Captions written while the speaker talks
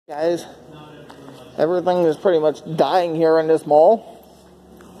Guys, everything is pretty much dying here in this mall.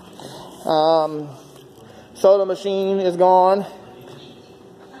 Soda machine is gone.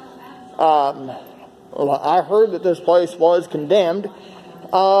 I heard that this place was condemned.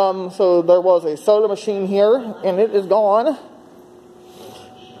 So there was a soda machine here, and it is gone.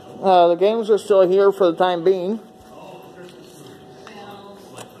 The games are still here for the time being.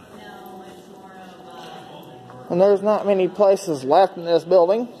 And there's not many places left in this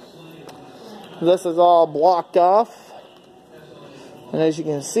building. This is all blocked off. And as you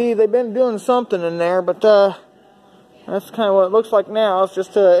can see, they've been doing something in there, but that's kind of what it looks like now. It's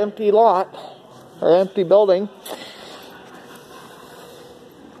just an empty lot, or empty building.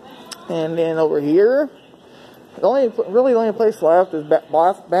 And then over here, the only place left is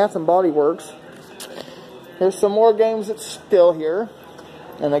Bath and Body Works. There's some more games that's still here.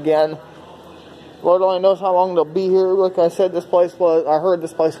 And again, Lord only knows how long they'll be here. Like I said, I heard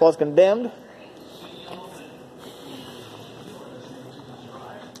this place was condemned.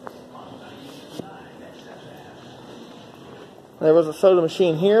 There was a soda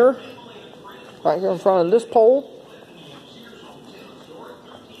machine here, right here in front of this pole.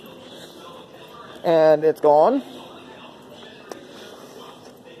 And it's gone.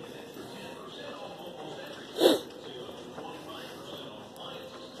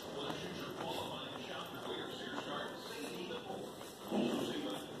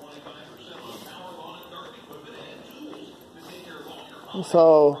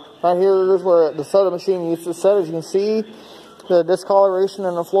 So, right here is where the soda machine used to sit. As you can see, the discoloration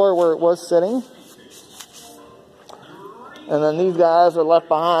in the floor where it was sitting. And then these guys are left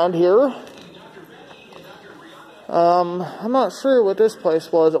behind here. I'm not sure what this place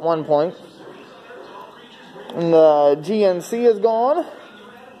was at one point. And the GNC is gone.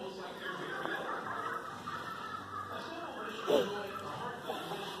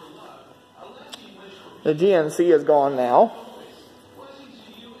 The GNC is gone now.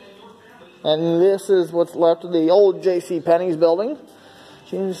 And this is what's left of the old JCPenney's building. You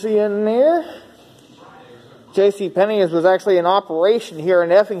can see in there. JCPenney's was actually in operation here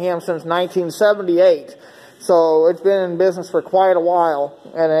in Effingham since 1978. So it's been in business for quite a while.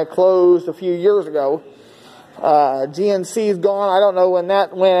 And it closed a few years ago. GNC's gone. I don't know when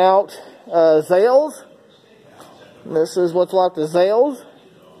that went out. Zales. This is what's left of Zales.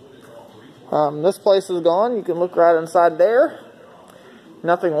 This place is gone. You can look right inside there.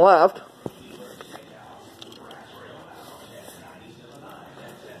 Nothing left.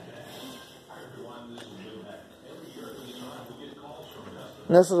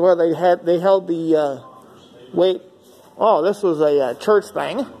 And this is where they held the weight. Oh, this was a church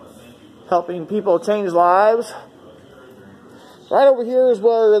thing, helping people change lives. Right over here is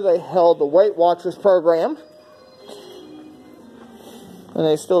where they held the Weight Watchers program, and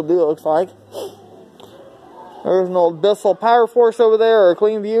they still do, it looks like. There's an old Bissell Power Force over there, or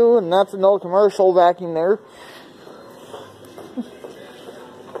Clean View, and that's an old commercial vacuum there.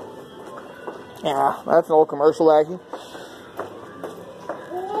 Yeah, that's an old commercial vacuum.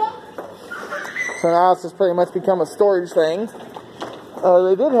 So now it's just pretty much become a storage thing.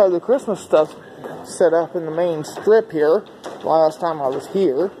 They did have the Christmas stuff set up in the main strip here last time I was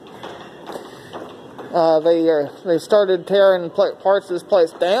here. They started tearing parts of this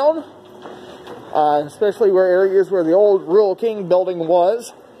place down, especially where areas where the old Rural King building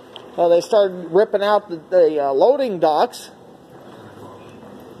was. They started ripping out the loading docks.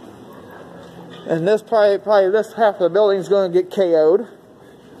 And this probably this half of the building is going to get KO'd.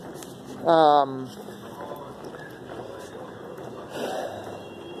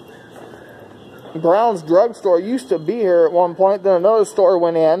 Brown's drugstore used to be here at one point. Then another store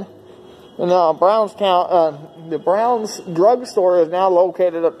went in, and now the Brown's drugstore is now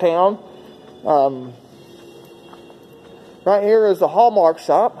located uptown. Right here is the Hallmark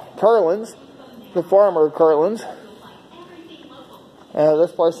shop, Curlin's, the former Curlin's.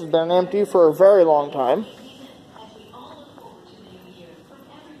 This place has been empty for a very long time.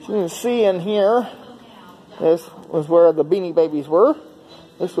 You can see in here, this was where the Beanie Babies were.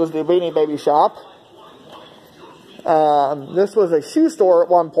 This was the Beanie Baby shop. This was a shoe store at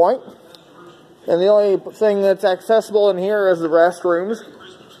one point. And the only thing that's accessible in here is the restrooms.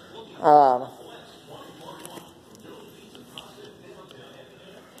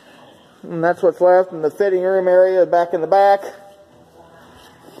 And that's what's left in the fitting room area back in the back.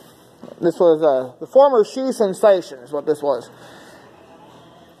 This was the former Shoe Sensation is what this was.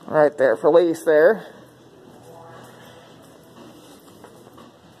 Right there, for lease there.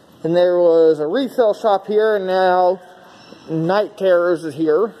 And there was a retail shop here, and now Night Terrors is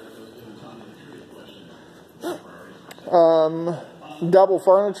here. double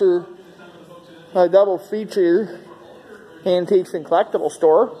furniture, double feature antiques and collectible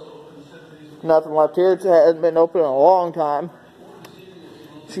store. Nothing left here. It hasn't been open in a long time.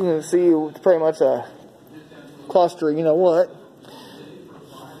 So you can see it's pretty much a cluster, you know what.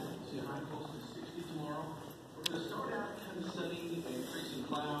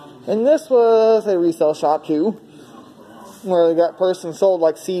 And this was a resale shop too, where they got person sold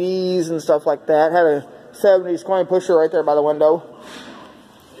like CDs and stuff like that. Had a 70s coin pusher right there by the window.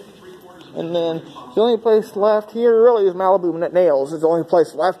 And then the only place left here really is Malibu Nails. It's the only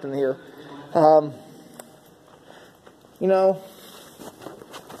place left in here. You know,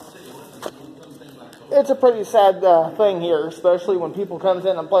 it's a pretty sad thing here, especially when people comes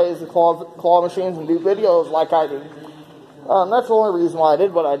in and plays the claw machines and do videos like I do. That's the only reason why I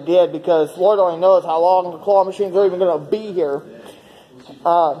did what I did, because Lord only knows how long the claw machines are even going to be here.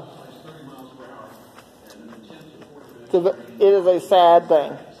 It is a sad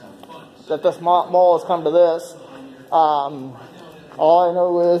thing that this mall has come to this. All I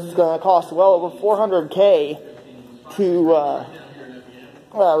know is it's going to cost well over $400K to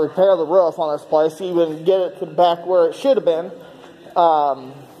repair the roof on this place, even get it to back where it should have been.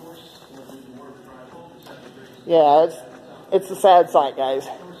 Yeah, it's a sad sight, guys.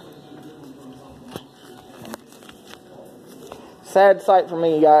 Sad sight for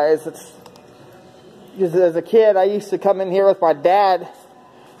me, guys. It's just, as a kid, I used to come in here with my dad.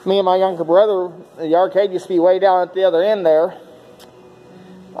 Me and my younger brother, the arcade used to be way down at the other end there.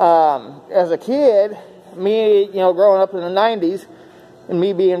 As a kid, me, you know, growing up in the 90s, and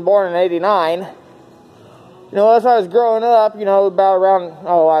me being born in 89, you know, as I was growing up, you know, about around,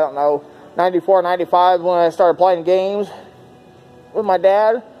 I don't know, 94, 95, when I started playing games with my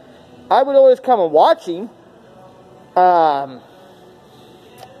dad, I would always come and watch him. But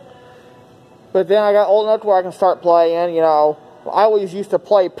then I got old enough to where I can start playing, you know. I always used to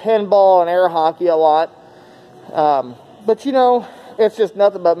play pinball and air hockey a lot. But, you know, it's just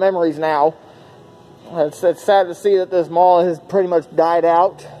nothing but memories now. It's sad to see that this mall has pretty much died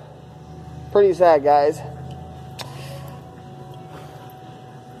out. Pretty sad, guys.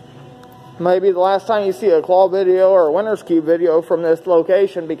 Maybe the last time you see a claw video or a Winner's Cube video from this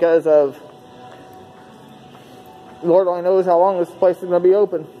location, because of Lord only knows how long this place is going to be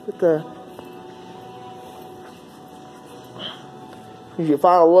open. But you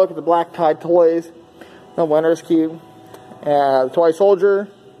final look at the Black Tide toys, the Winner's Cube, and the Toy Soldier,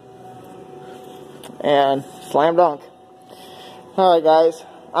 and Slam Dunk. Alright, guys,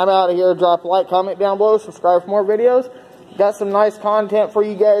 I'm out of here. Drop a like, comment down below, subscribe for more videos. Got some nice content for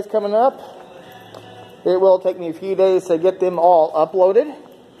you guys coming up. It will take me a few days to get them all uploaded.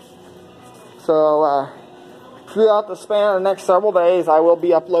 So, throughout the span of the next several days, I will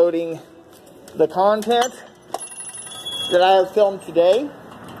be uploading the content that I have filmed today.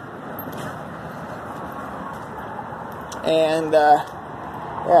 And,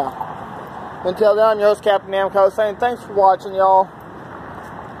 yeah. Until then, I'm your host, Captain Namco, saying thanks for watching, y'all.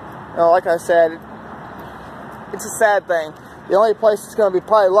 You know, like I said, it's a sad thing. The only place that's going to be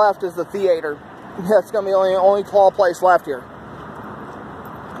probably left is the theater. That's going to be the only claw place left here.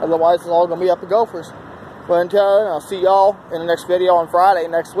 Otherwise, it's all going to be up to Gophers. But until then, I'll see y'all in the next video on Friday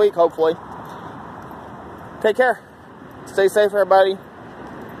next week, hopefully. Take care. Stay safe, everybody.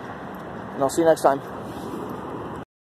 And I'll see you next time.